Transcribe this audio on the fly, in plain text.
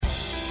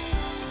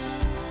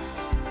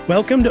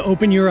Welcome to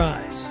Open Your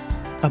Eyes,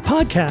 a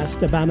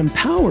podcast about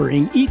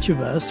empowering each of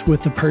us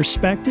with the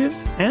perspective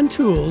and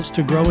tools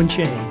to grow and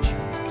change.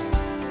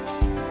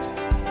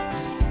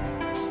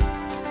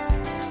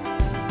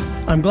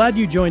 I'm glad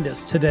you joined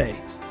us today.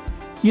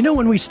 You know,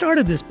 when we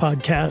started this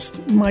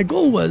podcast, my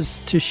goal was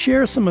to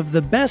share some of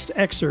the best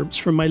excerpts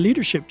from my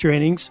leadership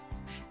trainings,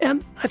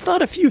 and I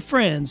thought a few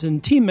friends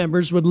and team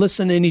members would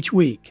listen in each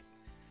week.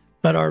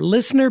 But our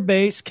listener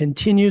base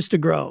continues to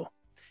grow.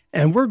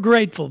 And we're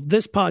grateful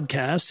this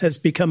podcast has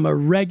become a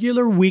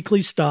regular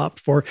weekly stop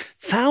for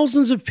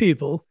thousands of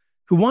people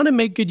who want to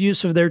make good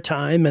use of their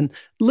time and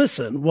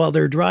listen while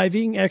they're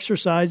driving,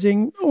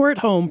 exercising, or at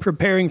home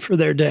preparing for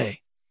their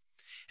day.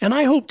 And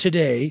I hope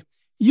today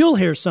you'll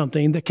hear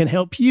something that can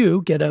help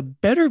you get a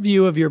better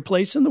view of your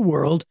place in the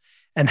world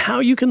and how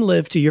you can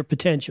live to your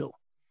potential.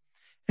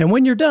 And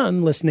when you're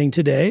done listening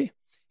today,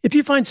 if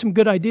you find some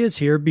good ideas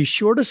here, be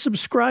sure to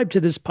subscribe to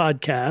this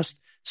podcast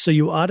so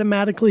you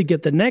automatically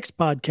get the next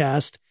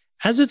podcast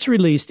as it's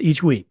released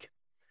each week.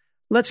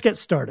 Let's get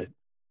started.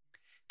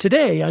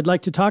 Today, I'd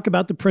like to talk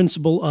about the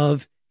principle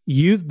of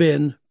you've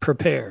been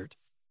prepared.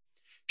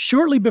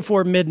 Shortly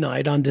before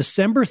midnight on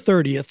December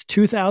 30th,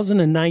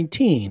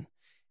 2019,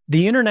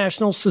 the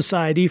International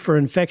Society for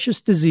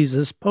Infectious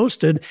Diseases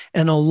posted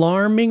an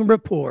alarming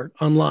report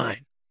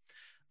online.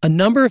 A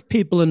number of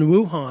people in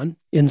Wuhan,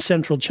 in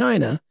central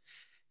China,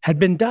 had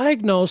been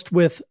diagnosed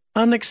with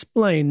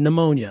unexplained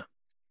pneumonia.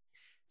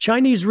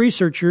 Chinese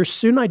researchers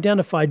soon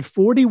identified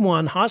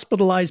 41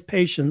 hospitalized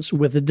patients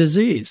with the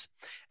disease,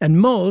 and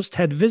most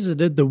had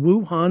visited the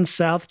Wuhan,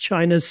 South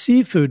China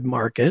seafood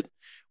market,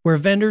 where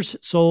vendors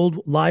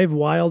sold live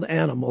wild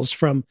animals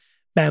from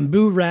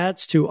bamboo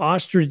rats to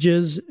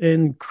ostriches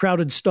in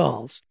crowded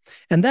stalls.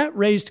 And that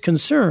raised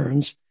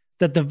concerns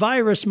that the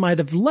virus might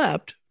have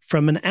leapt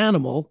from an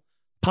animal,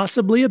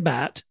 possibly a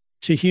bat,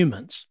 to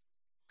humans.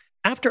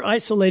 After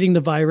isolating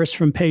the virus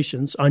from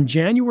patients on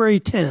January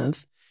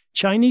 10th,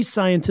 Chinese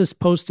scientists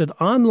posted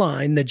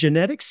online the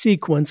genetic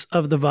sequence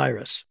of the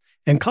virus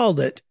and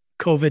called it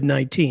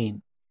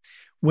COVID-19.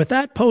 With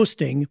that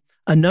posting,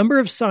 a number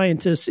of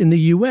scientists in the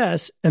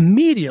U.S.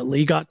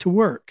 immediately got to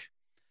work.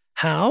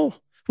 How?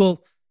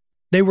 Well,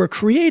 they were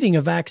creating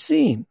a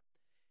vaccine.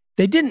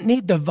 They didn't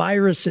need the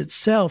virus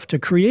itself to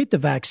create the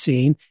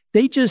vaccine.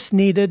 They just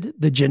needed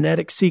the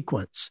genetic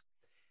sequence.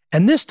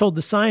 And this told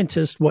the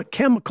scientists what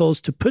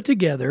chemicals to put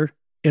together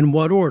in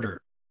what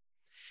order.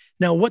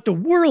 Now, what the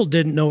world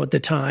didn't know at the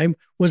time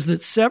was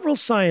that several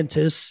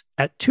scientists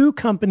at two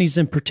companies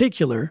in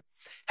particular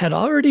had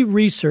already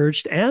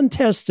researched and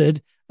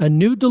tested a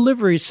new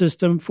delivery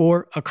system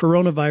for a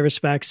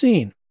coronavirus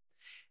vaccine.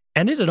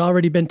 And it had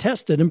already been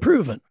tested and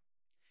proven.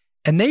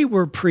 And they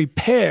were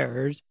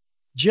prepared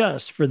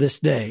just for this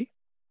day.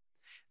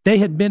 They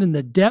had been in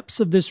the depths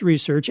of this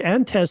research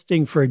and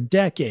testing for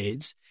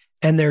decades,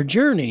 and their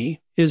journey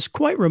is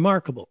quite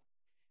remarkable.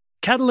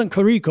 Katalin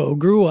Karikó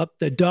grew up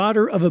the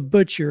daughter of a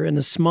butcher in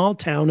a small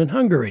town in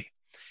Hungary.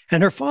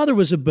 And her father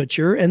was a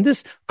butcher, and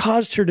this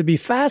caused her to be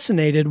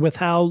fascinated with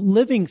how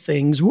living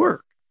things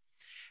work.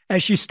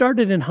 As she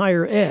started in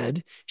higher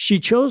ed, she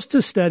chose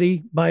to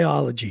study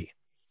biology.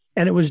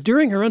 And it was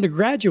during her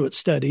undergraduate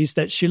studies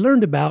that she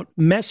learned about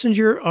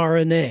messenger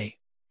RNA.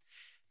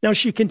 Now,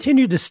 she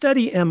continued to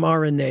study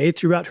mRNA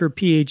throughout her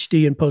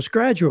PhD and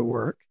postgraduate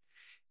work.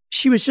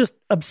 She was just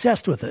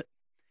obsessed with it.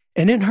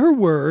 And in her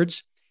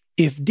words,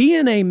 if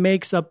DNA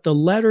makes up the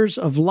letters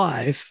of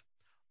life,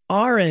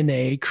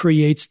 RNA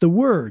creates the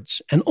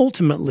words and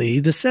ultimately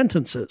the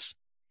sentences.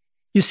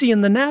 You see,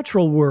 in the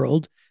natural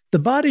world, the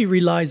body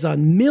relies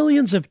on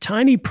millions of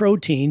tiny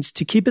proteins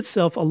to keep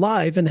itself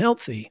alive and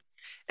healthy.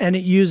 And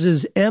it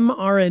uses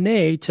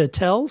mRNA to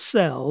tell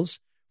cells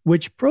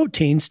which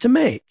proteins to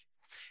make.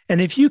 And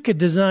if you could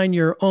design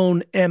your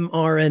own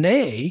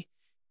mRNA,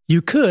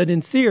 you could,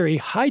 in theory,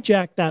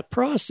 hijack that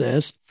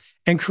process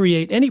and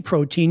create any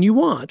protein you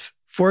want.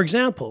 For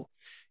example,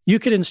 you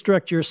could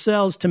instruct your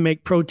cells to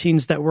make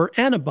proteins that were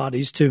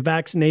antibodies to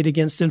vaccinate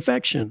against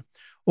infection,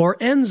 or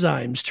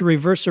enzymes to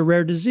reverse a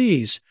rare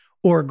disease,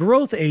 or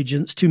growth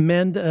agents to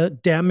mend a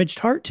damaged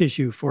heart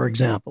tissue, for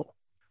example.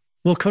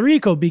 Well,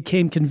 Karikó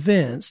became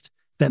convinced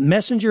that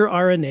messenger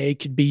RNA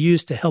could be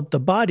used to help the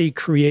body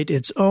create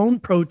its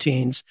own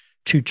proteins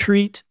to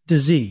treat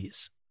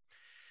disease.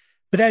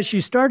 But as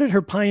she started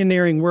her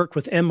pioneering work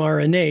with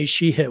mRNA,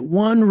 she hit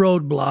one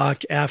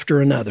roadblock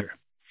after another.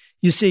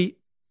 You see,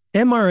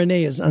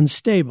 mRNA is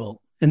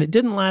unstable, and it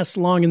didn't last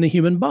long in the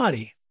human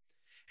body.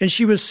 And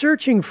she was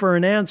searching for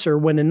an answer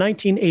when in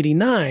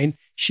 1989,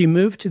 she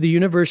moved to the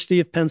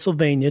University of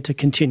Pennsylvania to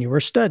continue her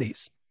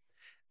studies.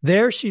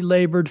 There she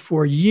labored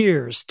for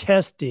years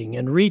testing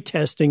and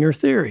retesting her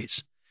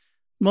theories,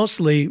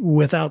 mostly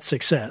without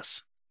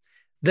success.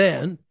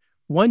 Then,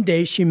 one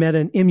day she met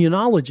an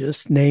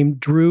immunologist named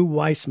Drew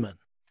Weissman,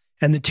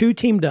 and the two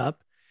teamed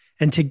up,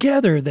 and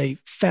together they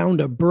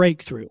found a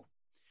breakthrough.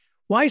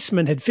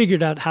 Weissman had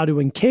figured out how to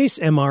encase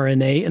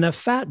mRNA in a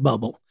fat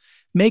bubble,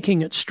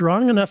 making it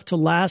strong enough to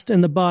last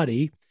in the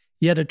body,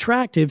 yet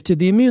attractive to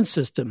the immune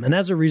system. And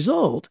as a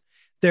result,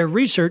 their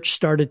research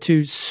started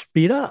to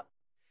speed up.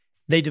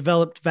 They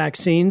developed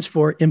vaccines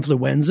for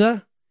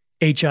influenza,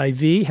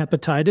 HIV,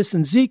 hepatitis,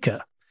 and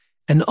Zika,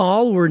 and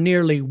all were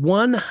nearly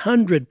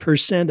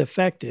 100%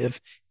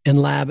 effective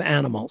in lab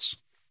animals.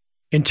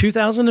 In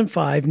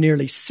 2005,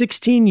 nearly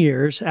 16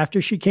 years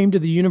after she came to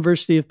the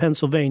University of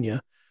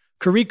Pennsylvania,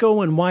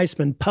 Kariko and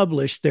Weissman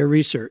published their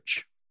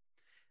research.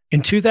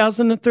 In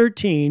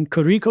 2013,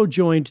 Kariko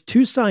joined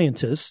two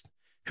scientists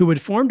who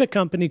had formed a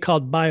company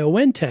called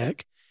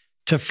BioNTech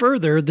to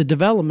further the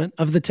development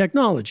of the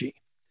technology.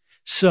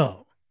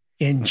 So,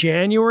 in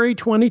January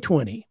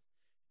 2020,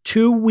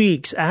 2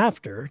 weeks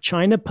after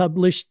China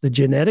published the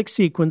genetic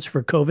sequence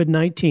for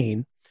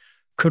COVID-19,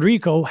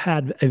 Kariko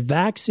had a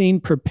vaccine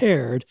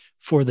prepared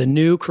for the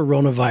new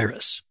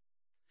coronavirus.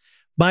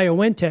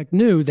 BioNTech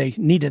knew they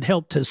needed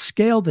help to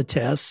scale the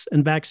tests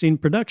and vaccine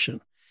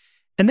production,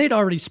 and they'd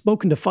already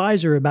spoken to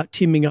Pfizer about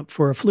teaming up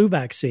for a flu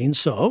vaccine,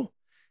 so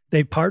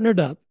they partnered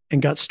up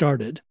and got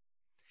started.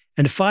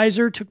 And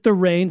Pfizer took the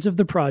reins of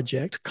the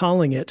project,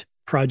 calling it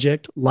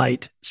Project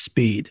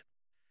Lightspeed.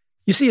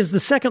 You see, as the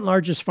second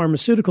largest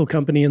pharmaceutical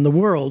company in the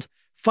world,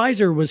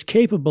 Pfizer was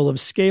capable of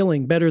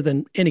scaling better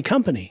than any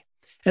company.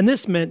 And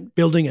this meant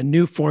building a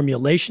new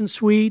formulation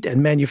suite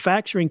and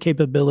manufacturing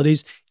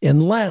capabilities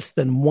in less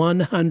than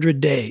 100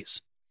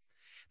 days.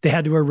 They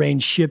had to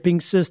arrange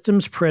shipping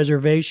systems,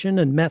 preservation,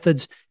 and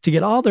methods to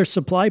get all their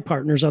supply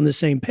partners on the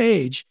same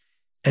page,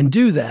 and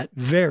do that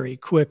very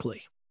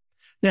quickly.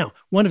 Now,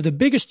 one of the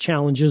biggest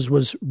challenges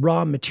was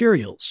raw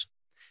materials.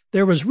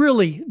 There was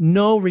really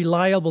no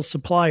reliable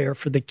supplier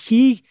for the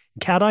key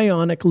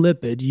cationic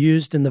lipid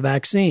used in the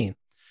vaccine,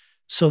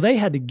 so they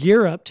had to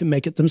gear up to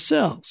make it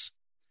themselves.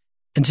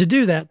 And to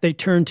do that, they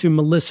turned to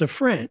Melissa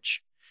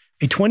French,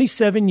 a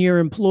 27-year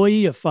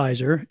employee of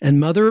Pfizer and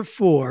mother of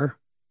four,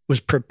 was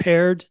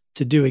prepared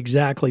to do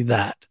exactly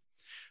that.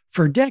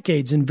 For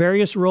decades in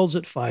various roles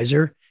at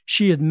Pfizer,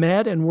 she had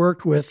met and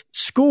worked with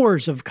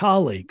scores of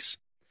colleagues.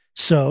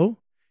 So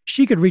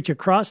she could reach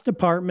across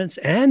departments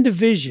and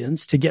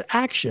divisions to get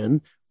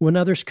action when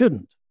others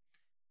couldn't.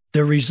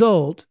 The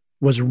result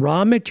was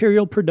raw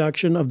material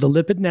production of the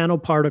lipid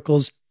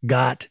nanoparticles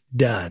got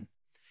done,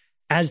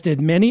 as did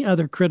many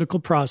other critical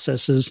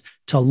processes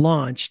to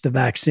launch the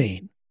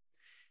vaccine.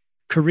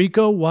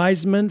 Kariko,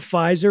 Weissman,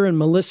 Pfizer, and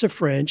Melissa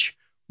French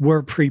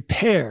were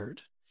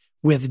prepared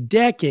with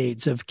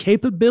decades of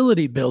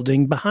capability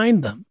building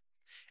behind them.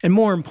 And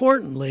more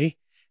importantly,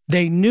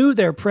 they knew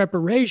their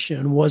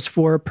preparation was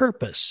for a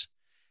purpose,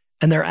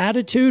 and their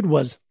attitude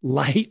was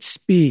light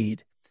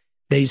speed.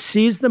 They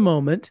seized the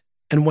moment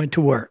and went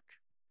to work.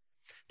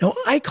 Now,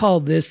 I call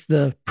this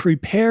the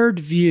prepared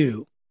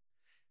view,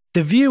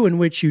 the view in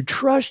which you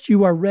trust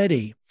you are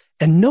ready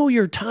and know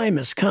your time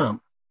has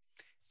come.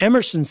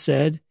 Emerson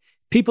said,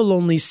 people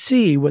only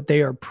see what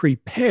they are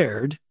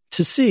prepared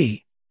to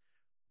see.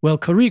 Well,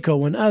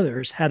 Kariko and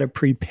others had a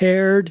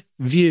prepared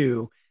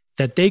view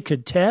that they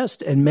could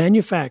test and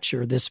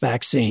manufacture this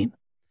vaccine.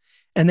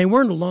 And they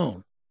weren't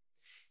alone.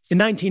 In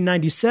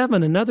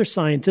 1997, another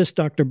scientist,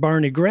 Dr.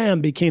 Barney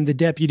Graham, became the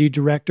deputy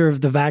director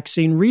of the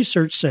Vaccine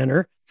Research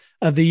Center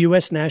of the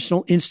U.S.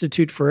 National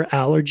Institute for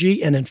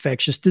Allergy and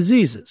Infectious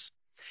Diseases.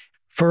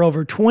 For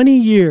over 20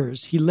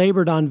 years, he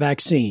labored on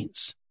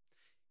vaccines.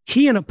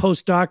 He and a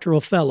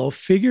postdoctoral fellow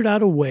figured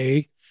out a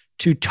way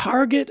to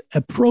target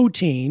a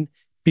protein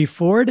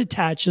before it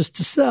attaches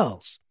to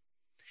cells.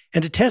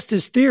 And to test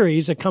his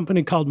theories, a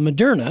company called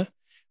Moderna,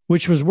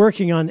 which was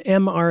working on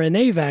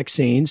mRNA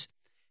vaccines,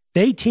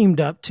 they teamed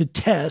up to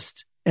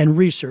test and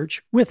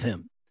research with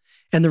him.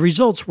 And the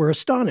results were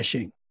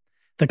astonishing.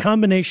 The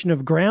combination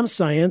of Graham's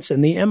science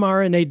and the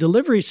mRNA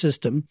delivery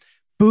system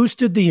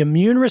boosted the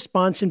immune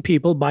response in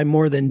people by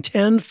more than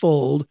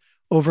tenfold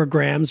over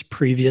Graham's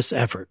previous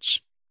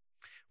efforts.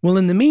 Well,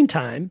 in the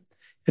meantime,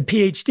 a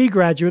PhD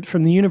graduate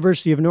from the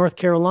University of North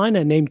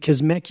Carolina named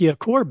Kizzmekia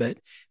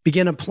Corbett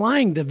began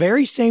applying the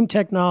very same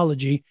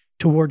technology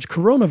towards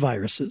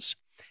coronaviruses.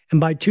 And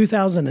by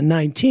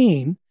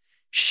 2019,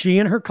 she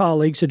and her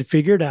colleagues had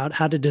figured out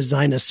how to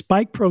design a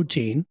spike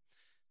protein,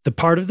 the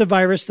part of the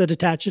virus that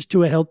attaches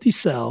to a healthy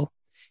cell,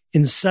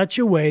 in such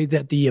a way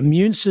that the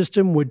immune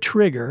system would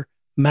trigger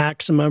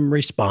maximum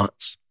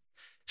response.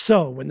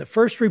 So when the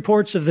first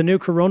reports of the new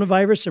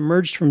coronavirus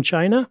emerged from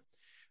China,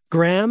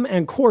 Graham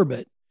and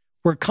Corbett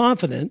were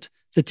confident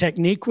the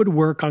technique would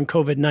work on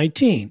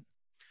COVID-19.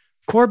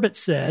 Corbett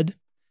said,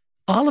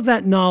 all of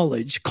that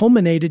knowledge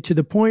culminated to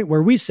the point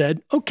where we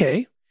said,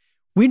 okay,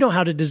 we know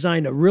how to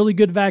design a really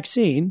good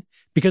vaccine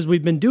because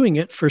we've been doing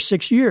it for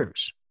 6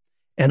 years.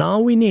 And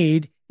all we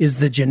need is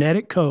the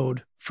genetic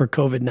code for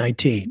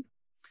COVID-19.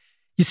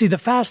 You see, the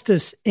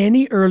fastest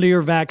any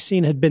earlier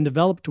vaccine had been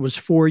developed was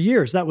 4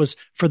 years. That was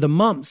for the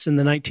mumps in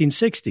the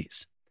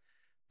 1960s.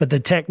 But the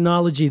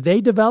technology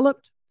they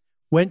developed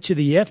went to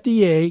the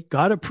FDA,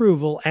 got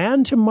approval,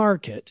 and to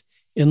market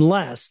in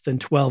less than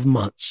 12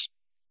 months.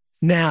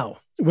 Now,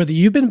 whether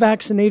you've been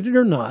vaccinated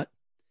or not,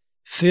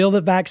 feel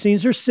that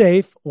vaccines are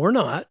safe or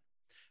not,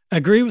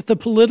 agree with the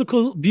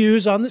political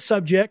views on the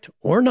subject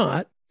or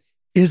not,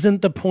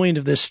 isn't the point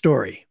of this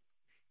story.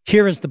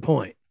 Here is the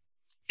point.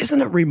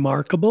 Isn't it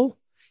remarkable,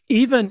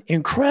 even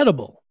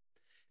incredible,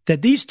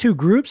 that these two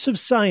groups of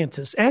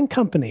scientists and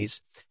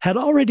companies had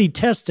already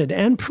tested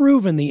and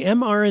proven the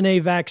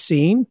mRNA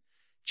vaccine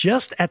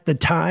just at the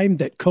time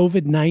that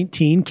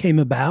COVID-19 came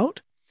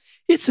about?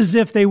 It's as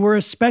if they were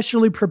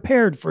especially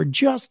prepared for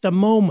just a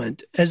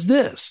moment as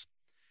this.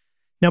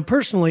 Now,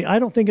 personally, I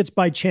don't think it's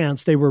by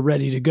chance they were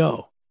ready to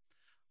go.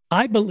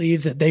 I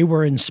believe that they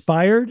were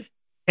inspired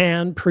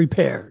and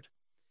prepared,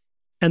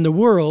 and the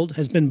world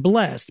has been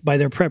blessed by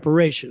their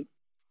preparation.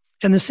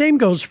 And the same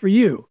goes for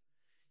you.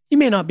 You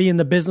may not be in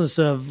the business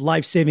of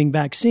life-saving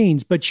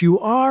vaccines, but you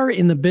are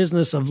in the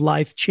business of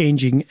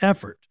life-changing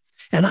effort.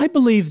 And I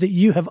believe that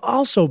you have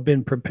also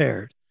been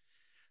prepared,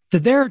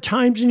 that there are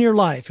times in your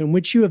life in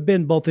which you have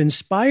been both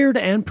inspired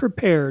and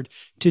prepared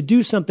to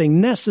do something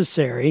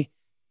necessary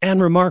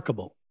and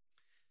remarkable.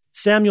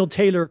 Samuel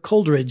Taylor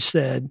Coleridge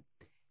said,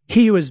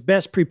 "He who is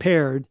best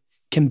prepared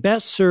can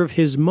best serve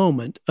his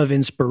moment of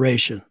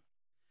inspiration."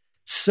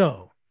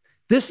 So,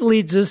 this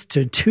leads us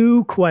to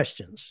two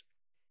questions.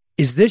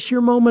 Is this your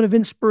moment of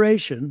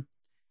inspiration?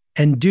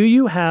 And do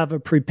you have a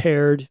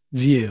prepared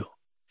view?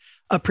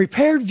 A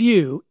prepared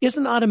view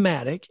isn't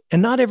automatic,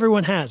 and not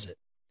everyone has it.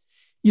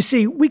 You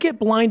see, we get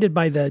blinded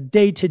by the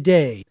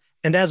day-to-day,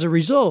 and as a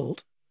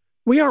result,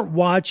 we aren't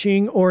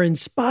watching or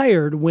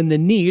inspired when the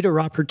need or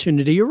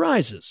opportunity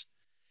arises.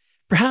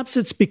 Perhaps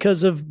it's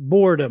because of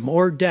boredom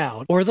or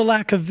doubt or the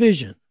lack of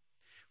vision.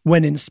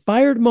 When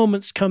inspired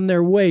moments come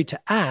their way to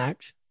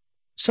act,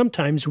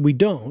 sometimes we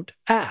don't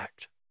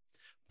act.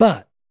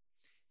 But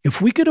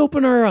if we could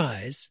open our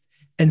eyes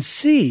and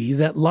see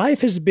that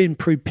life has been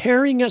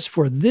preparing us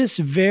for this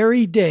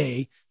very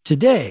day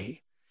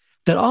today,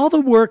 that all the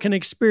work and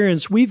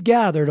experience we've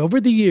gathered over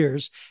the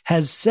years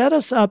has set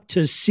us up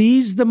to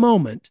seize the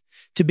moment,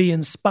 to be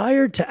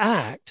inspired to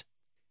act,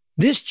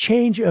 this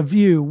change of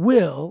view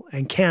will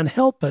and can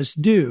help us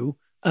do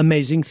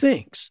amazing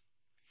things.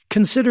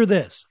 Consider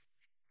this.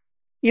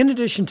 In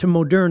addition to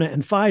Moderna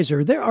and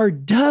Pfizer, there are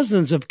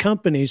dozens of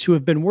companies who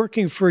have been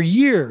working for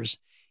years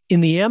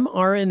in the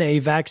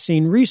mRNA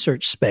vaccine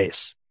research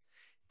space.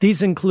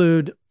 These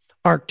include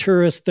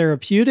Arcturus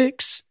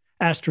Therapeutics,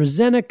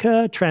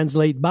 AstraZeneca,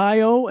 Translate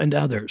Bio, and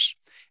others.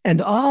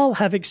 And all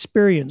have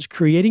experience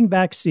creating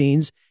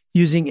vaccines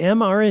using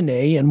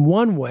mRNA in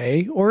one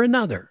way or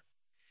another.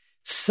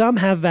 Some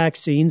have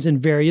vaccines in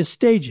various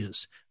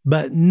stages,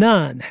 but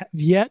none have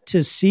yet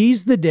to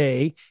seize the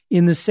day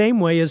in the same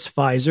way as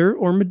Pfizer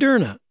or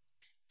Moderna.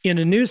 In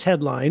a news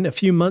headline a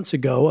few months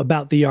ago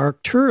about the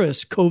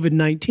Arcturus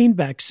COVID-19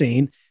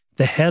 vaccine,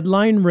 the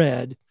headline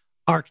read,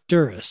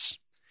 "Arcturus,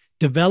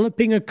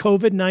 developing a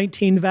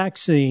COVID-19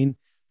 vaccine,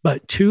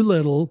 but too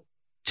little,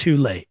 too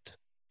late."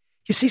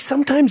 You see,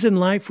 sometimes in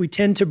life we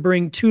tend to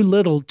bring too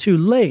little, too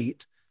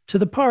late to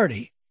the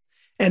party.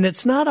 And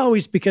it's not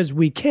always because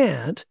we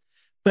can't,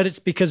 but it's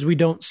because we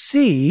don't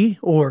see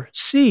or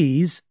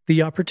seize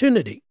the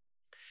opportunity.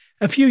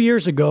 A few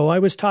years ago, I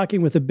was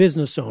talking with a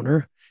business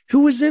owner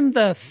who was in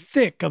the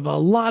thick of a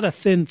lot of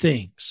thin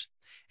things.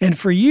 And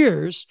for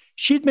years,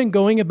 she'd been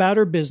going about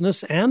her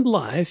business and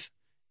life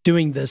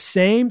doing the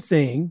same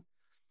thing,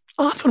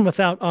 often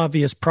without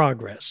obvious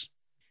progress.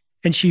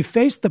 And she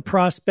faced the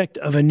prospect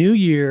of a new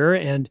year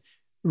and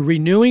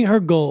renewing her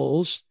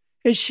goals,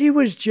 and she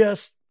was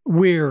just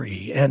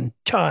weary and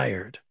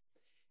tired.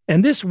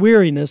 And this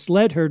weariness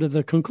led her to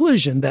the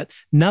conclusion that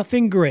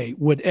nothing great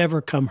would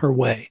ever come her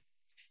way.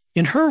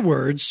 In her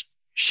words,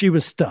 she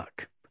was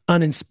stuck,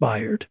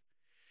 uninspired.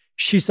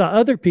 She saw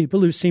other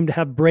people who seemed to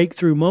have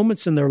breakthrough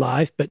moments in their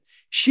life, but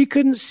she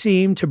couldn't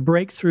seem to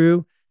break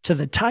through to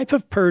the type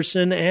of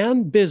person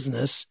and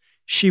business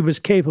she was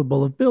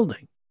capable of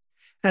building.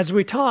 As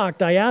we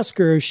talked, I asked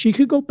her if she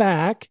could go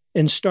back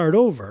and start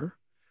over,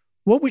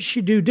 what would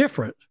she do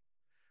different?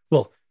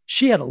 Well,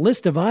 she had a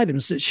list of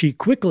items that she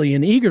quickly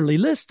and eagerly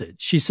listed.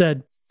 She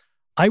said,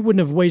 "I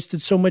wouldn't have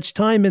wasted so much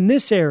time in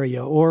this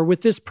area or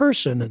with this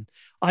person, and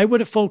I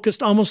would have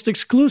focused almost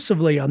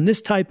exclusively on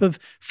this type of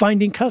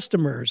finding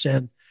customers,"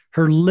 and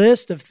her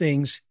list of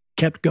things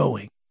kept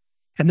going.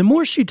 And the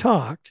more she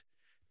talked,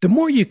 the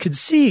more you could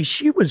see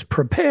she was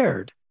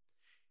prepared.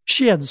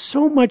 She had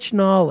so much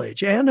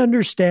knowledge and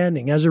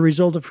understanding as a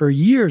result of her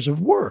years of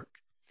work.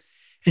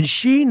 And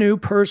she knew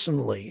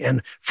personally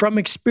and from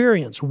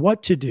experience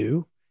what to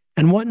do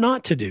and what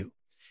not to do.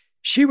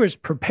 She was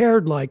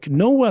prepared like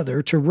no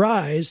other to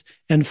rise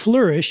and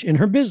flourish in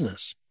her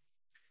business.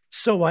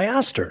 So I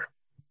asked her,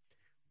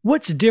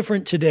 "What's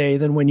different today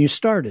than when you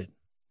started?"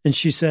 And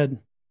she said,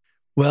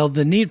 "Well,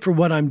 the need for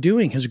what I'm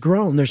doing has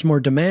grown. There's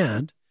more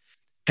demand,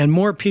 and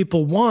more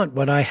people want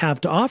what I have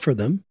to offer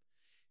them.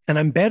 And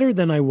I'm better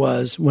than I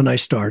was when I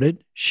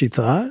started," she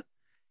thought.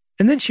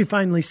 And then she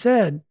finally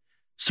said,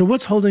 "So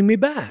what's holding me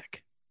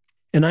back?"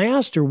 And I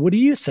asked her, "What do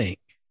you think?"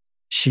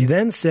 She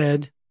then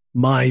said,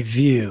 "My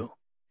view."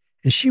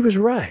 And she was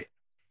right.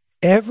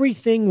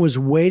 Everything was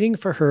waiting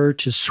for her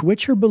to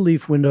switch her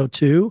belief window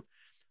to,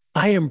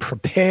 "I am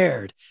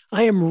prepared.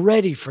 I am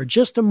ready for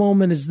just a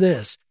moment as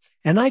this,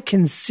 and I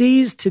can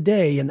seize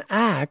today and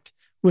act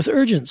with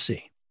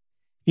urgency.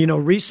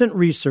 Recent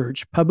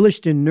research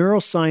published in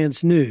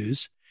Neuroscience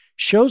News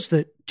shows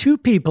that two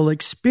people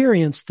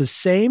experience the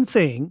same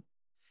thing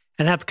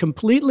and have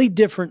completely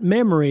different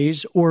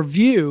memories or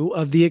view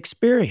of the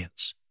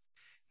experience.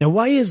 Now,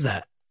 why is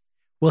that?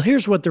 Well,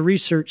 here's what the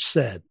research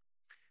said.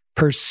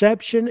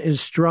 Perception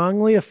is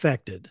strongly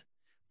affected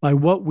by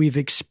what we've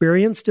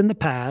experienced in the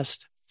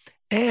past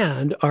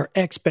and our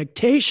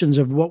expectations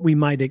of what we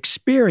might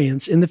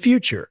experience in the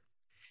future.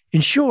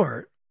 In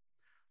short,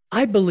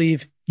 I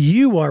believe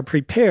you are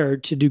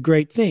prepared to do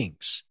great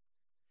things.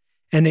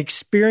 And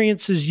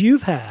experiences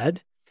you've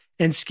had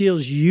and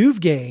skills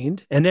you've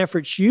gained and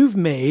efforts you've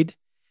made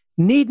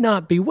need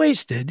not be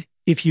wasted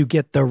if you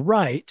get the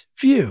right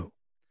view.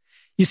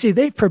 You see,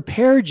 they've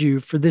prepared you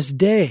for this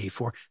day,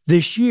 for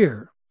this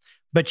year,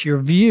 but your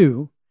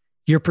view,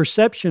 your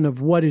perception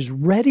of what is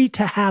ready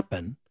to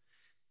happen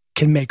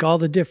can make all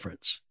the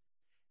difference.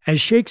 As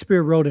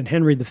Shakespeare wrote in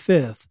Henry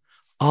V,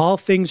 all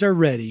things are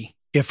ready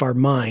if our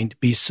mind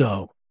be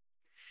so.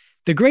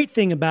 The great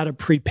thing about a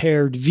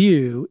prepared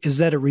view is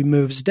that it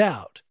removes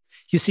doubt.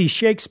 You see,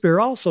 Shakespeare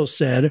also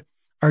said,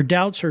 our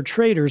doubts are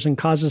traitors and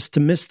cause us to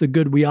miss the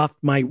good we oft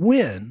might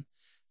win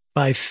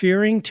by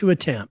fearing to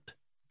attempt.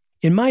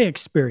 In my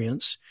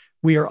experience,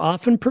 we are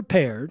often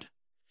prepared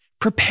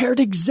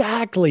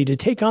exactly to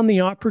take on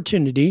the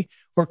opportunity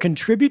or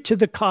contribute to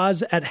the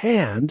cause at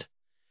hand,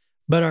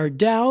 but our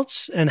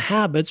doubts and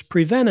habits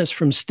prevent us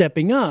from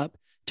stepping up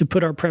to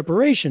put our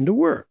preparation to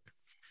work.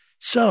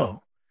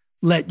 So,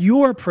 let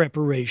your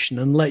preparation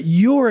and let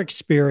your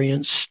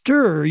experience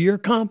stir your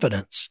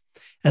confidence,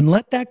 and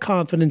let that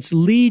confidence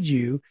lead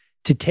you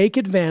to take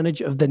advantage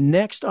of the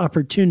next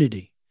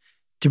opportunity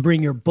to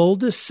bring your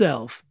boldest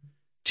self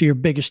to your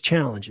biggest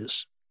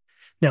challenges.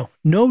 Now,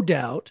 no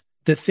doubt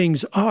that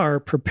things are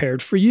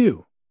prepared for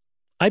you.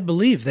 I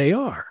believe they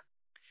are.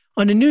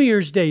 On a New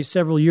Year's Day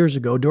several years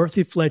ago,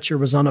 Dorothy Fletcher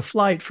was on a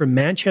flight from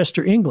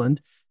Manchester,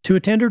 England, to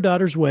attend her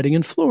daughter's wedding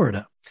in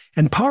Florida.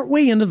 And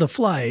partway into the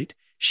flight,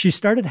 she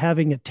started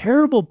having a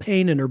terrible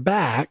pain in her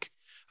back,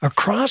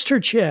 across her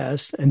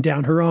chest, and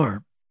down her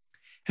arm.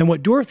 And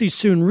what Dorothy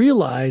soon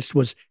realized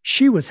was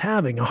she was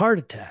having a heart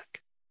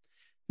attack.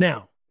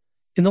 Now,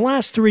 in the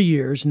last 3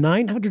 years,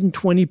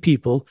 920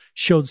 people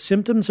showed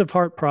symptoms of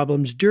heart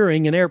problems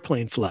during an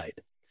airplane flight.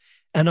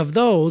 And of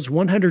those,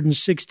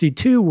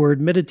 162 were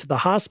admitted to the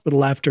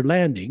hospital after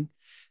landing,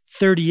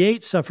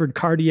 38 suffered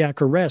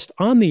cardiac arrest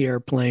on the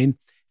airplane,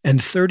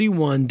 and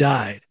 31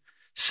 died.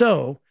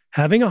 So,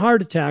 having a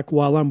heart attack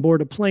while on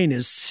board a plane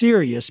is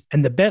serious,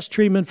 and the best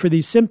treatment for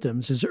these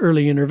symptoms is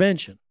early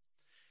intervention.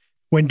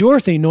 When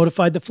Dorothy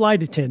notified the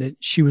flight attendant,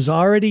 she was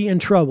already in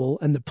trouble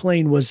and the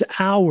plane was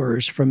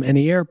hours from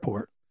any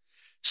airport.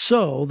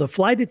 So the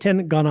flight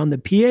attendant got on the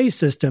PA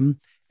system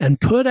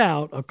and put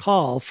out a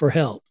call for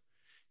help.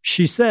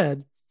 She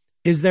said,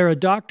 "Is there a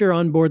doctor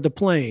on board the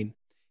plane?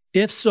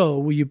 If so,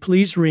 will you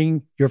please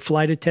ring your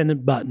flight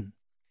attendant button?"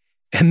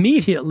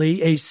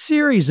 Immediately, a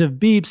series of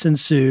beeps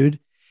ensued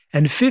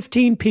and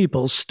 15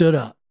 people stood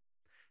up.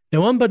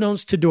 Now,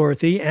 unbeknownst to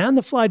Dorothy and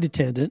the flight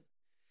attendant,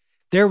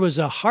 there was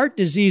a heart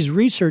disease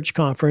research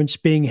conference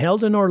being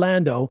held in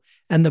Orlando,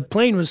 and the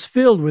plane was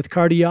filled with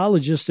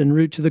cardiologists en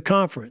route to the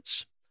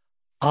conference.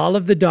 All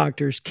of the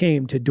doctors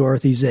came to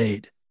Dorothy's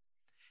aid.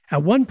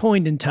 At one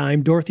point in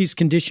time, Dorothy's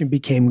condition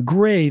became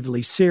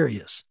gravely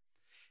serious,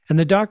 and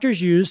the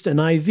doctors used an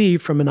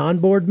IV from an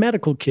onboard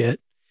medical kit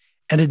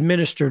and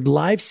administered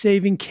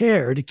life-saving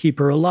care to keep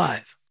her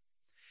alive.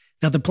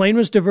 Now, the plane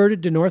was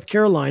diverted to North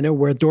Carolina,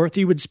 where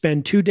Dorothy would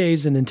spend 2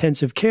 days in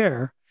intensive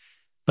care,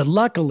 but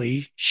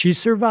luckily, she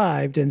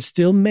survived and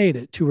still made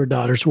it to her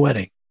daughter's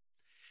wedding.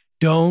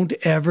 Don't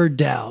ever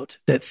doubt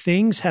that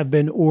things have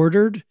been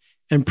ordered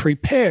and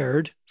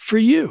prepared for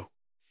you.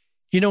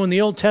 In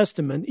the Old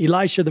Testament,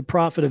 Elisha, the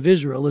prophet of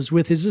Israel, is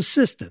with his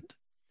assistant.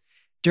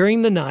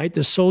 During the night,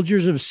 the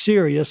soldiers of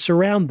Syria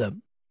surround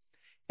them.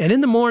 And in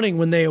the morning,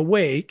 when they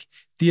awake,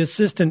 the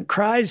assistant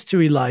cries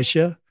to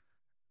Elisha,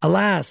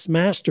 "Alas,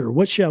 master,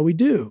 what shall we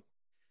do?"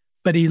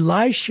 But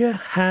Elisha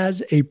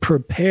has a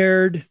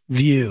prepared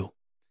view.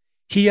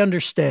 He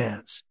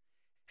understands.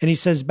 And he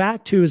says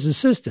back to his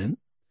assistant,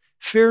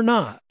 "Fear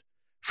not,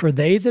 for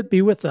they that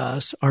be with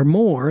us are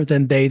more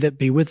than they that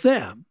be with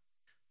them."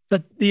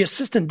 But the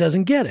assistant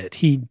doesn't get it.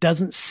 He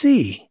doesn't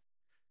see.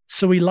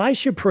 So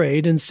Elisha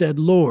prayed and said,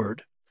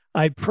 "Lord,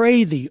 I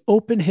pray thee,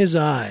 open his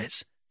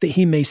eyes, that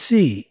he may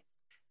see."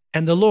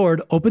 And the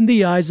Lord opened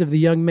the eyes of the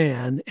young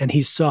man, and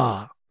he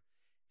saw.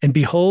 And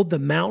behold, the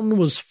mountain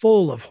was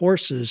full of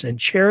horses and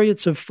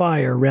chariots of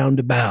fire round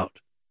about.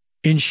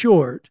 In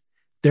short,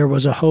 there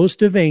was a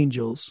host of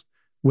angels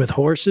with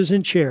horses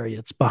and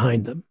chariots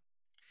behind them.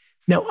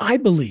 Now, I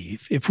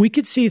believe if we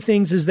could see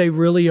things as they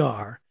really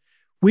are,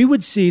 we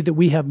would see that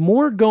we have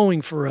more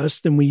going for us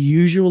than we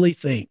usually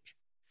think.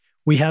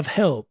 We have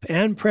help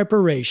and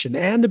preparation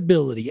and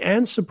ability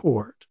and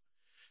support.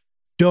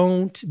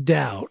 Don't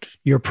doubt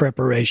your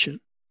preparation.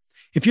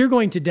 If you're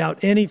going to doubt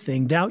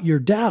anything, doubt your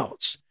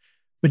doubts.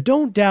 But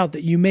don't doubt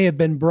that you may have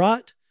been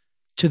brought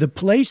to the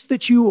place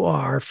that you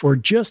are for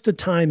just a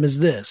time as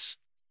this,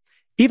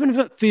 even if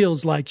it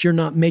feels like you're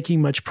not making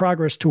much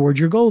progress towards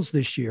your goals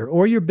this year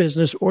or your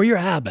business or your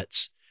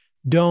habits,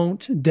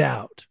 don't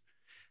doubt.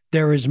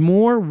 There is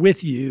more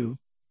with you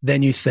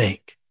than you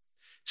think.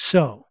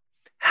 So,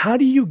 how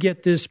do you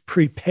get this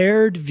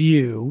prepared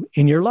view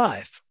in your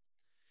life?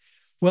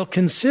 Well,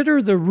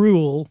 consider the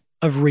rule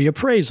of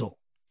reappraisal.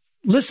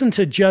 Listen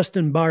to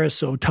Justin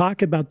Bariso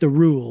talk about the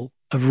rule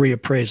of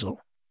reappraisal.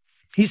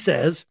 He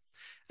says,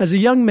 as a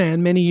young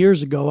man many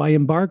years ago, I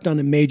embarked on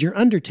a major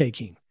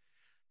undertaking.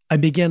 I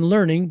began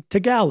learning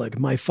Tagalog,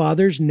 my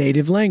father's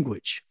native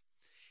language.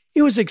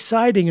 It was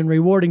exciting and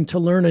rewarding to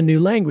learn a new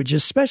language,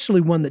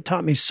 especially one that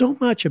taught me so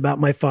much about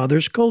my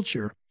father's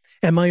culture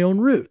and my own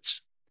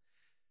roots.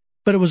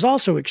 But it was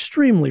also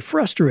extremely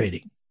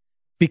frustrating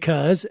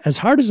because, as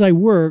hard as I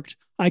worked,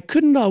 I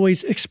couldn't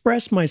always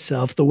express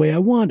myself the way I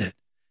wanted.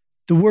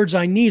 The words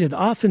I needed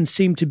often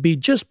seemed to be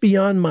just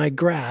beyond my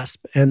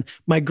grasp, and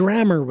my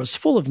grammar was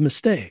full of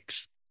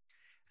mistakes.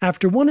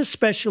 After one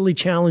especially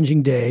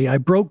challenging day, I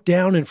broke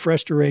down in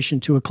frustration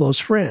to a close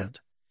friend,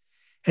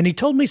 and he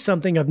told me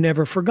something I've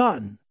never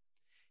forgotten.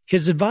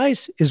 His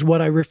advice is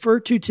what I refer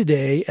to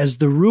today as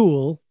the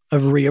rule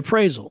of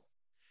reappraisal.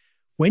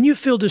 When you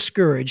feel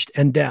discouraged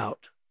and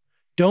doubt,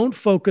 don't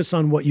focus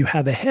on what you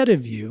have ahead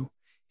of you.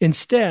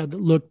 Instead,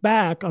 look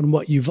back on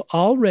what you've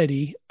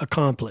already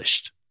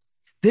accomplished.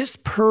 This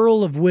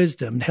pearl of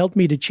wisdom helped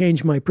me to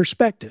change my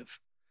perspective.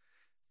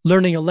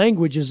 Learning a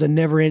language is a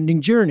never-ending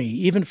journey,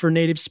 even for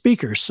native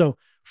speakers, so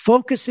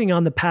focusing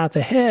on the path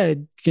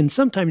ahead can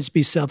sometimes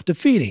be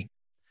self-defeating.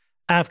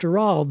 After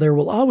all, there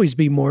will always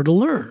be more to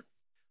learn.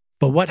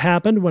 But what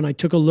happened when I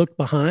took a look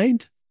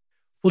behind?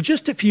 Well,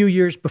 just a few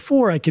years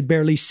before, I could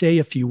barely say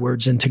a few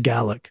words in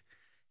Tagalog.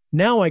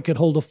 Now I could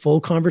hold a full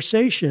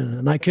conversation,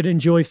 and I could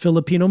enjoy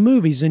Filipino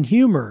movies and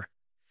humor.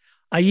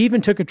 I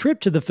even took a trip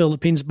to the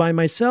Philippines by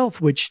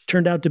myself, which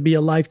turned out to be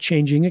a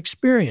life-changing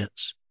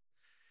experience.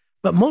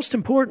 But most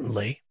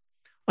importantly,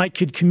 I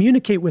could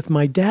communicate with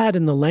my dad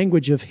in the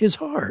language of his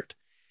heart.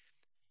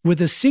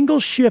 With a single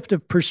shift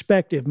of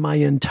perspective, my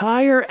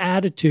entire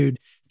attitude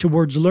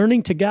towards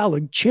learning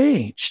Tagalog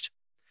changed,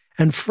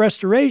 and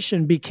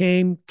frustration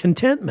became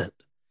contentment,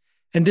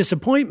 and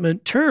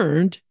disappointment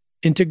turned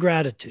into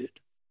gratitude.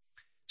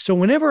 So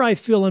whenever I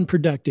feel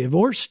unproductive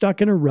or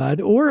stuck in a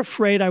rut or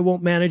afraid I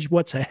won't manage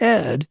what's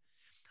ahead,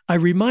 I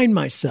remind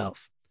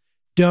myself,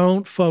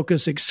 don't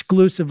focus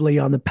exclusively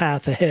on the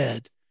path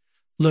ahead.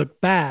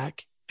 Look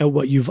back at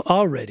what you've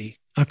already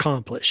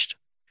accomplished.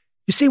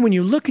 You see, when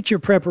you look at your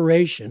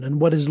preparation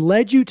and what has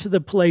led you to the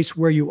place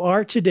where you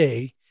are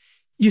today,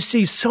 you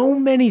see so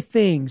many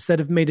things that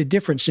have made a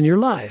difference in your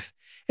life,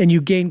 and you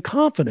gain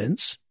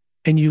confidence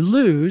and you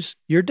lose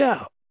your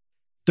doubt.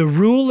 The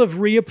rule of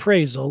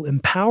reappraisal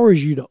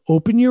empowers you to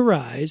open your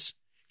eyes,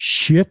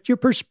 shift your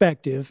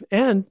perspective,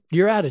 and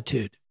your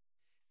attitude.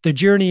 The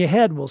journey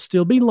ahead will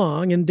still be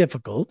long and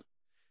difficult,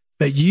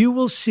 but you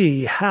will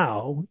see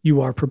how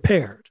you are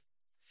prepared.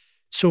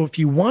 So if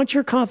you want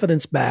your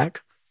confidence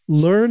back,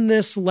 learn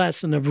this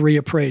lesson of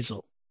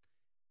reappraisal.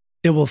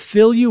 It will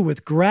fill you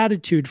with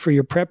gratitude for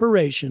your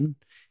preparation,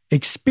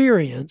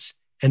 experience,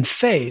 and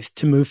faith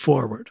to move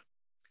forward.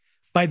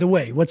 By the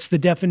way, what's the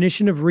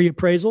definition of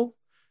reappraisal?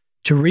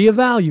 To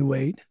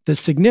reevaluate the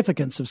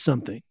significance of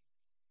something,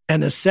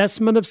 an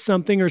assessment of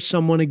something or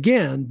someone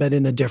again, but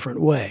in a different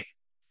way.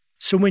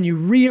 So when you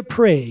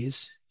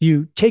reappraise,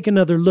 you take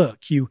another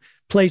look, you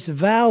place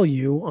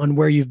value on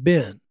where you've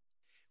been.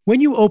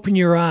 When you open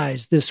your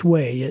eyes this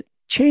way, it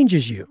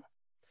changes you.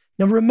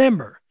 Now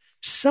remember,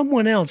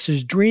 someone else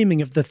is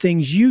dreaming of the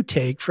things you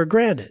take for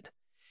granted.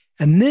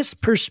 And this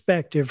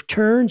perspective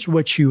turns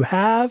what you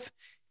have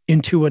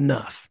into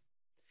enough.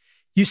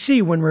 You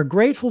see, when we're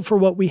grateful for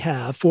what we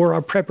have, for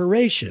our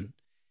preparation,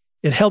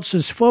 it helps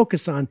us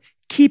focus on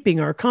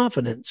keeping our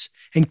confidence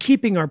and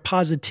keeping our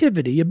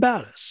positivity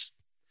about us.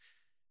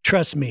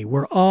 Trust me,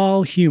 we're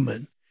all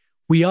human.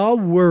 We all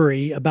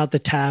worry about the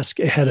task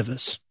ahead of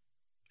us.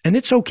 And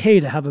it's okay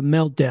to have a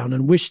meltdown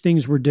and wish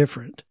things were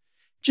different.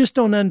 Just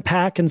don't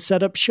unpack and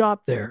set up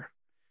shop there.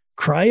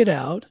 Cry it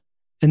out,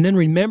 and then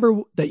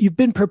remember that you've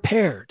been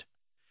prepared.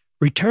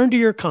 Return to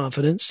your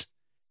confidence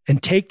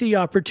and take the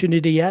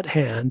opportunity at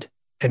hand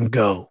and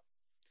go.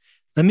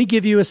 Let me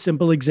give you a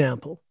simple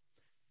example.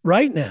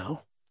 Right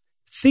now,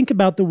 think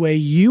about the way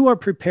you are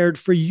prepared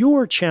for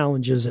your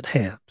challenges at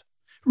hand.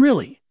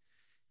 Really,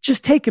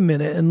 just take a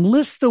minute and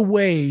list the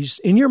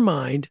ways in your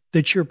mind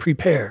that you're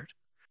prepared.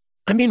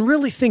 I mean,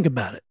 really think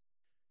about it.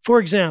 For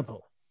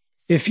example,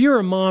 if you're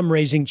a mom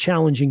raising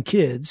challenging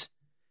kids,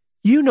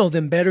 you know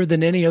them better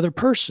than any other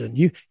person.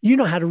 You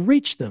know how to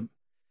reach them.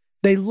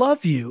 They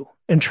love you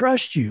and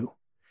trust you.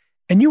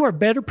 And you are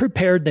better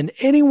prepared than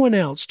anyone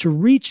else to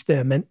reach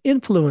them and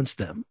influence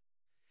them.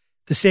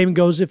 The same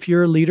goes if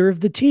you're a leader of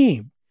the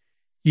team.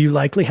 You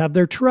likely have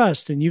their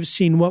trust and you've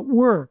seen what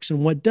works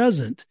and what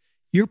doesn't.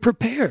 You're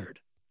prepared.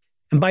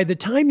 And by the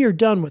time you're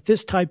done with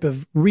this type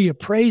of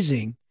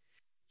reappraising,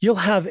 you'll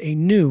have a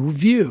new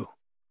view.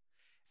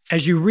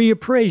 As you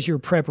reappraise your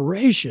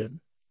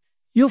preparation,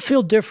 you'll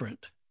feel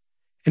different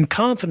and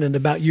confident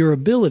about your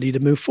ability to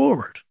move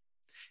forward.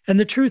 And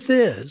the truth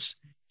is,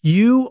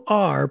 you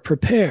are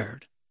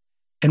prepared.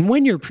 And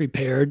when you're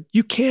prepared,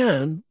 you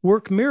can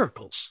work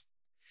miracles.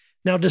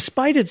 Now,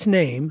 despite its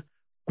name,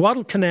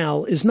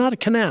 Guadalcanal is not a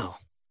canal.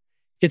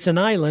 It's an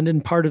island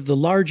and part of the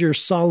larger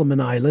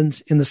Solomon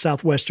Islands in the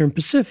southwestern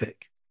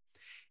Pacific.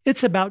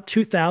 It's about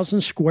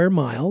 2,000 square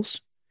miles.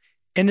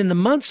 And in the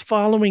months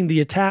following the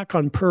attack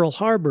on Pearl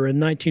Harbor in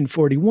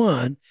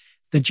 1941,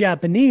 the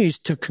Japanese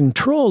took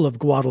control of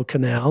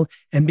Guadalcanal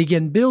and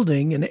began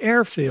building an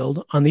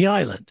airfield on the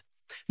island.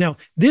 Now,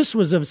 this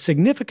was of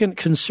significant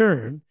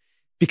concern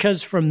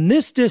because from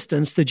this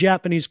distance, the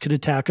Japanese could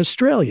attack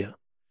Australia.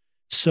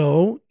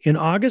 So, in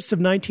August of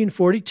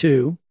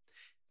 1942,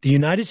 the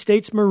United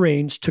States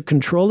Marines took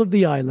control of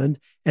the island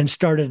and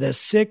started a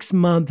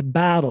 6-month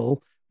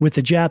battle with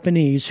the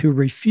Japanese who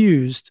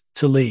refused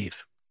to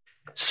leave.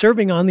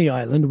 Serving on the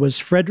island was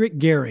Frederick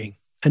Goering,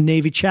 a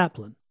Navy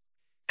chaplain.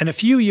 And a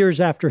few years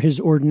after his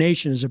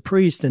ordination as a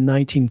priest in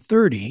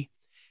 1930,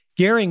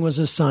 Goering was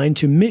assigned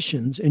to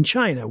missions in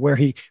China, where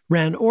he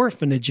ran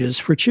orphanages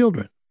for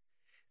children.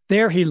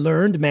 There he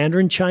learned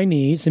Mandarin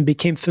Chinese and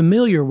became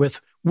familiar with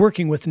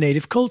working with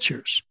native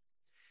cultures.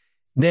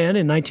 Then,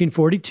 in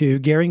 1942,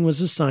 Goering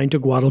was assigned to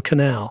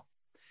Guadalcanal.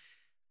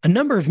 A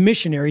number of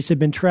missionaries had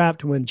been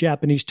trapped when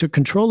Japanese took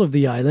control of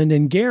the island,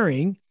 and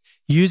Goering,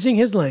 using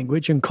his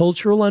language and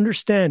cultural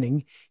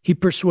understanding, he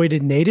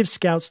persuaded native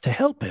scouts to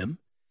help him,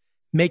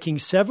 making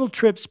several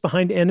trips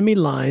behind enemy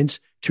lines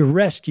to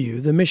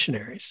rescue the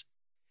missionaries.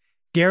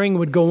 Goering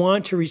would go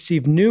on to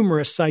receive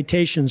numerous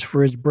citations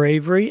for his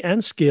bravery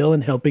and skill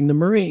in helping the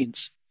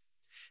Marines.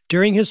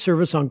 During his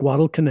service on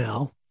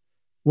Guadalcanal,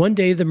 one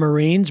day the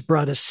Marines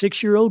brought a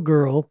 6-year-old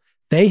girl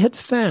they had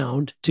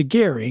found to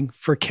Goering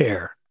for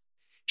care.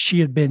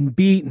 She had been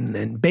beaten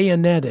and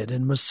bayoneted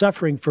and was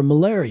suffering from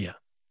malaria.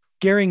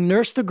 Goering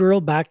nursed the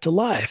girl back to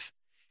life.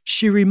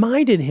 She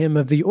reminded him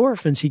of the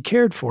orphans he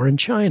cared for in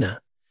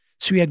China,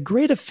 so he had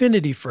great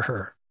affinity for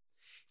her.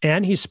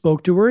 And he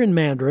spoke to her in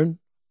Mandarin,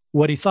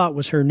 what he thought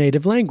was her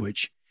native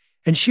language,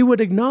 and she would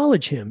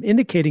acknowledge him,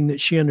 indicating that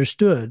she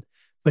understood,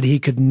 but he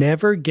could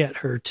never get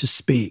her to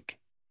speak.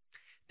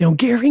 Now,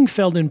 Goering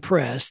felt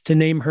impressed to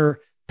name her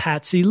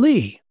Patsy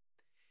Lee.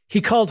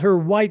 He called her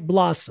White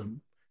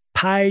Blossom,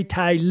 Pai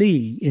Tai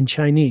Li in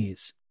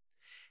Chinese.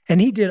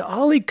 And he did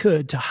all he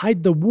could to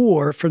hide the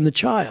war from the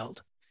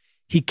child.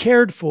 He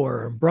cared for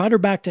her and brought her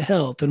back to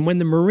health, and when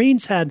the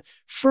Marines had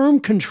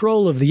firm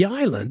control of the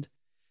island,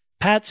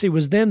 Patsy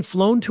was then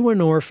flown to an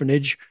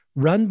orphanage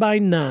run by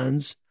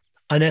nuns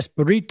on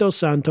Espiritu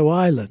Santo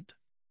Island.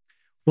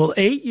 Well,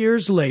 8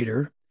 years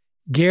later,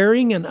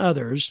 Goering and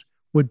others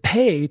would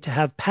pay to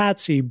have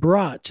Patsy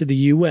brought to the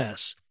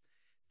U.S.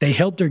 They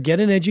helped her get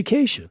an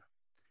education.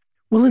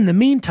 Well, in the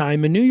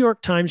meantime, a New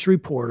York Times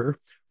reporter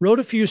wrote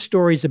a few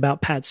stories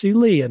about Patsy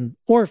Lee, an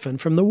orphan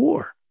from the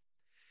war.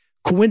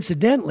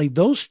 Coincidentally,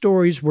 those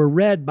stories were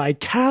read by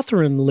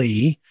Catherine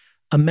Lee,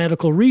 a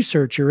medical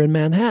researcher in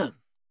Manhattan.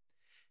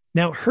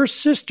 Now, her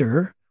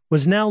sister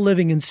was now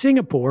living in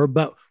Singapore,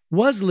 but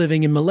was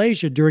living in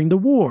Malaysia during the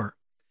war.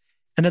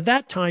 And at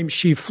that time,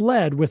 she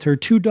fled with her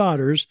 2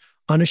 daughters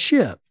on a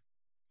ship.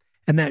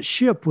 And that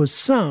ship was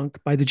sunk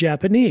by the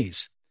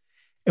Japanese.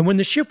 And when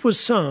the ship was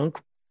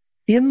sunk,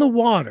 in the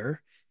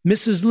water,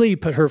 Mrs. Lee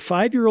put her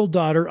 5-year-old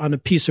daughter on a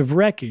piece of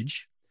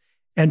wreckage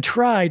and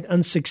tried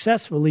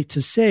unsuccessfully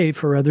to save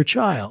her other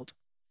child.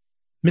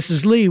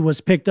 Mrs. Lee was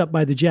picked up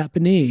by the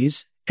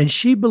Japanese, and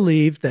she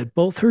believed that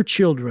both her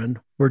children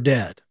were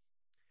dead.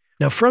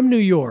 Now, from New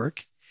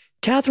York,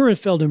 Catherine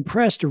felt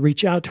impressed to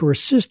reach out to her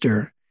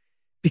sister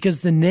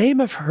because the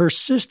name of her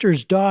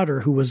sister's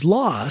daughter who was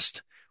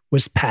lost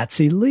was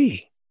Patsy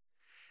Lee.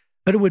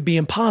 But it would be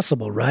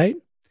impossible, right?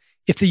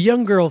 If the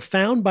young girl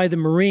found by the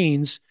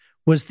Marines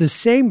was the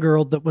same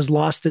girl that was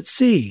lost at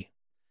sea.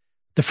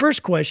 The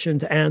first question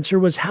to answer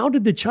was, how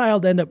did the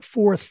child end up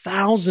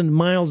 4,000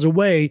 miles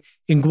away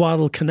in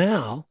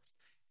Guadalcanal?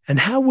 And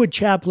how would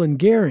Chaplain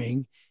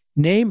Goering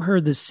name her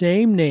the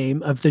same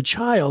name of the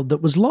child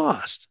that was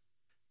lost?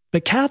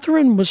 But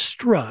Catherine was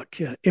struck,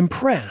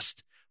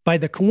 impressed by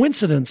the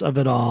coincidence of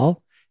it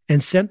all,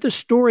 and sent the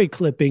story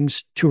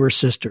clippings to her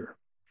sister.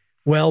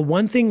 Well,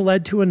 one thing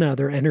led to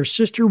another, and her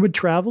sister would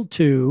travel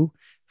to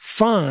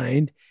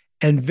find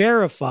and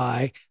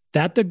verify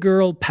that the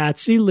girl,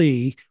 Patsy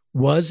Lee,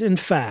 was in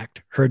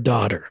fact her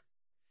daughter.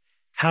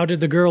 How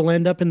did the girl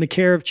end up in the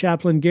care of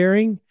Chaplain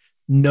Goering?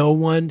 No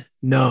one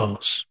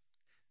knows.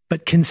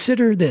 But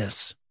consider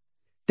this,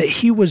 that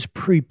he was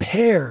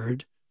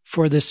prepared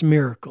for this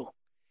miracle.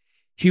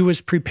 He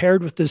was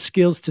prepared with the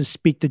skills to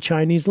speak the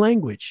Chinese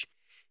language.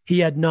 He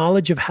had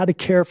knowledge of how to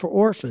care for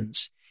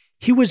orphans.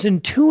 He was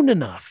in tune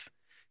enough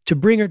to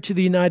bring her to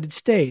the United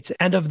States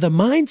and of the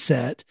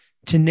mindset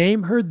to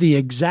name her the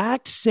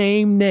exact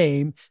same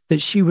name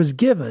that she was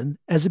given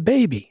as a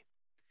baby.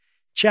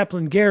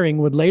 Chaplain Goering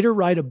would later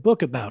write a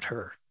book about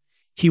her.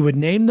 He would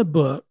name the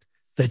book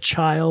The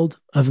Child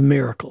of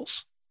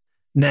Miracles.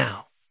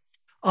 Now,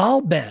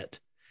 I'll bet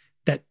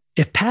that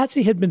If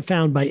Patsy had been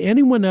found by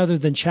anyone other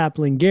than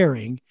Chaplain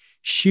Gehring,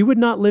 she would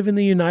not live in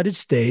the United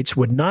States,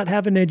 would not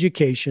have an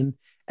education,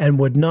 and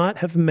would not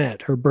have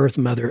met her birth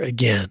mother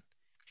again.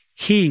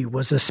 He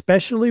was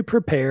especially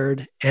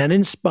prepared and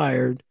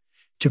inspired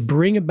to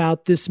bring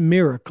about this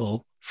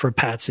miracle for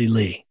Patsy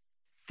Lee.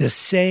 The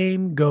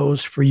same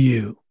goes for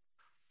you.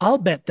 I'll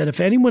bet that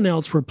if anyone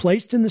else were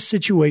placed in the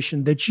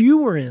situation that you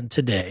were in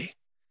today,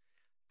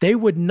 they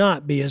would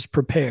not be as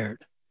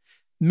prepared.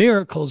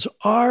 Miracles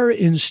are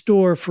in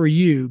store for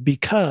you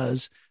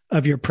because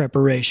of your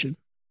preparation.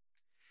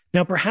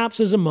 Now, perhaps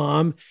as a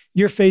mom,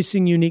 you're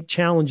facing unique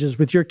challenges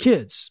with your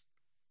kids.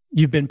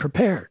 You've been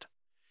prepared.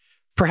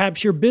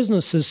 Perhaps your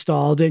business is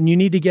stalled and you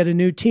need to get a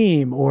new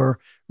team or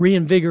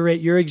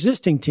reinvigorate your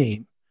existing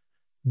team.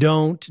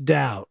 Don't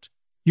doubt.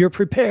 You're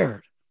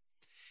prepared.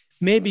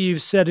 Maybe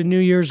you've set a New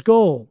Year's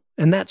goal,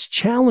 and that's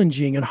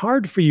challenging and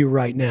hard for you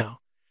right now.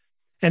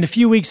 And a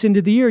few weeks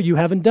into the year, you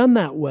haven't done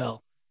that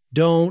well.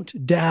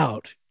 Don't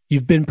doubt.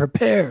 You've been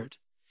prepared.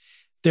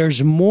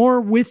 There's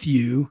more with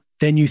you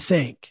than you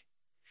think.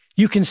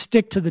 You can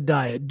stick to the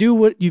diet, do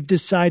what you've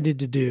decided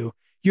to do.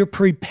 You're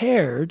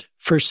prepared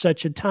for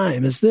such a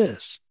time as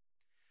this.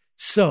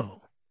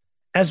 So,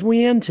 as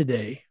we end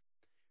today,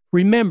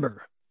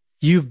 remember,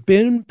 you've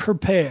been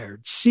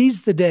prepared.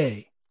 Seize the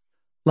day.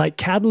 Like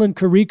Catalin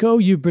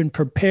Carico, you've been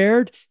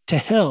prepared to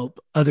help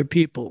other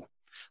people.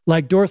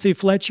 Like Dorothy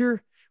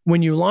Fletcher,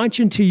 when you launch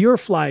into your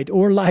flight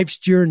or life's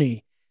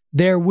journey,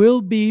 there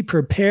will be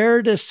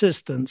prepared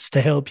assistance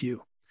to help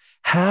you.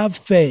 Have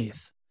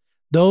faith.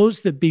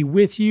 Those that be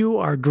with you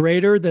are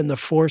greater than the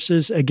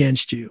forces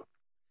against you.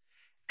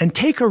 And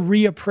take a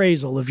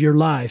reappraisal of your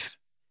life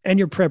and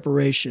your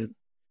preparation.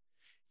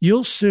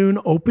 You'll soon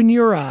open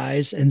your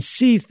eyes and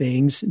see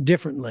things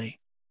differently.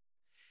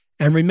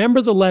 And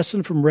remember the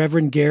lesson from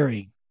Reverend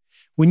Gehring.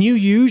 When you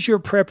use your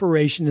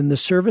preparation in the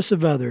service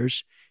of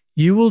others,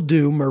 you will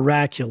do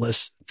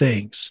miraculous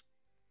things.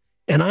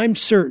 And I'm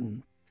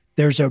certain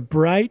there's a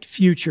bright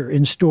future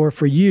in store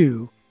for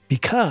you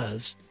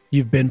because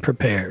you've been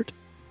prepared.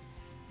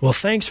 Well,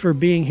 thanks for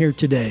being here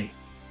today.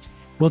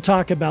 We'll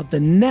talk about the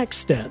next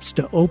steps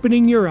to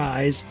opening your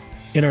eyes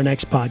in our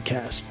next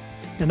podcast.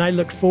 And I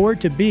look forward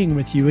to being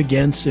with you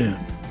again soon.